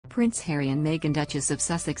Prince Harry and Meghan, Duchess of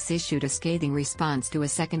Sussex, issued a scathing response to a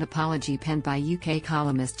second apology penned by UK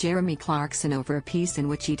columnist Jeremy Clarkson over a piece in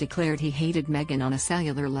which he declared he hated Meghan on a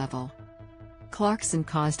cellular level. Clarkson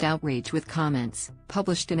caused outrage with comments,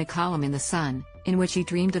 published in a column in The Sun, in which he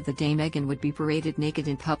dreamed of the day Meghan would be paraded naked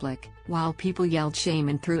in public, while people yelled shame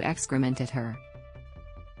and threw excrement at her.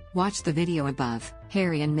 Watch the video above.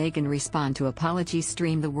 Harry and Meghan respond to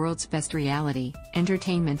apologyStream, the world's best reality,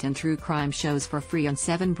 entertainment and true crime shows for free on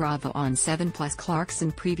 7 Bravo on 7+.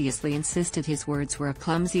 Clarkson previously insisted his words were a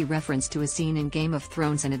clumsy reference to a scene in Game of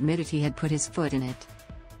Thrones and admitted he had put his foot in it.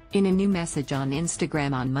 In a new message on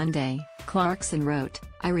Instagram on Monday, Clarkson wrote,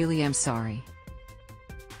 "I really am sorry.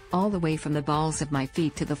 All the way from the balls of my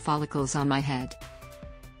feet to the follicles on my head.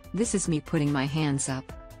 This is me putting my hands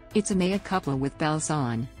up. It's a mea culpa with bells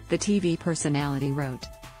on," the TV personality wrote.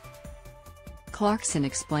 Clarkson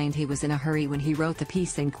explained he was in a hurry when he wrote the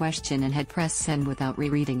piece in question and had pressed send without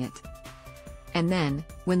rereading it. And then,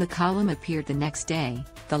 when the column appeared the next day,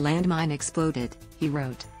 the landmine exploded, he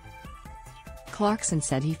wrote. Clarkson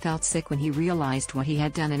said he felt sick when he realized what he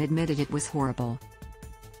had done and admitted it was horrible.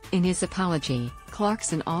 In his apology,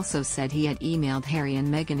 Clarkson also said he had emailed Harry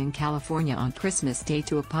and Meghan in California on Christmas Day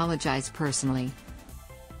to apologize personally.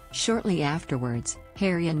 Shortly afterwards,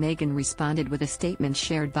 Harry and Meghan responded with a statement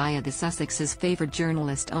shared via the Sussex's favorite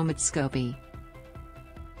journalist Omid Scobie.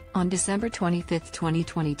 On December 25,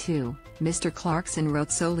 2022, Mr. Clarkson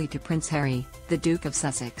wrote solely to Prince Harry, the Duke of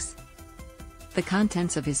Sussex. The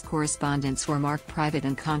contents of his correspondence were marked private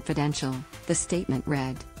and confidential, the statement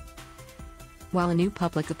read. While a new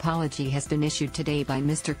public apology has been issued today by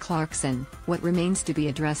Mr. Clarkson, what remains to be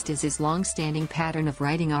addressed is his long-standing pattern of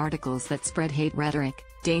writing articles that spread hate rhetoric,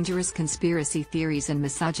 dangerous conspiracy theories and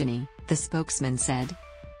misogyny, the spokesman said.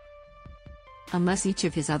 Unless each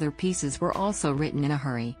of his other pieces were also written in a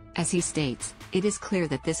hurry, as he states, it is clear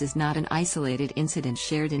that this is not an isolated incident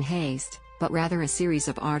shared in haste, but rather a series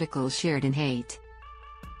of articles shared in hate.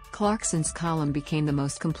 Clarkson's column became the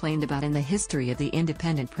most complained about in the history of the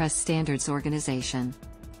Independent Press Standards Organization.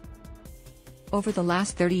 Over the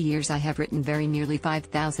last 30 years I have written very nearly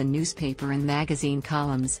 5,000 newspaper and magazine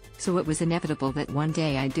columns, so it was inevitable that one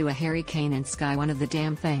day I'd do a Harry Kane and Sky one of the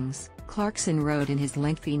damn things, Clarkson wrote in his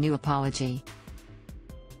lengthy new apology.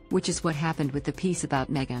 Which is what happened with the piece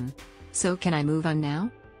about Meghan. So can I move on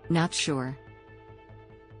now? Not sure.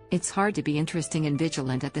 It's hard to be interesting and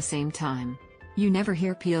vigilant at the same time. You never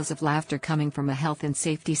hear peals of laughter coming from a health and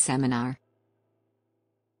safety seminar.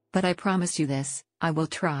 But I promise you this, I will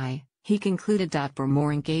try, he concluded. For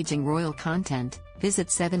more engaging royal content, visit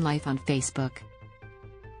 7life on Facebook.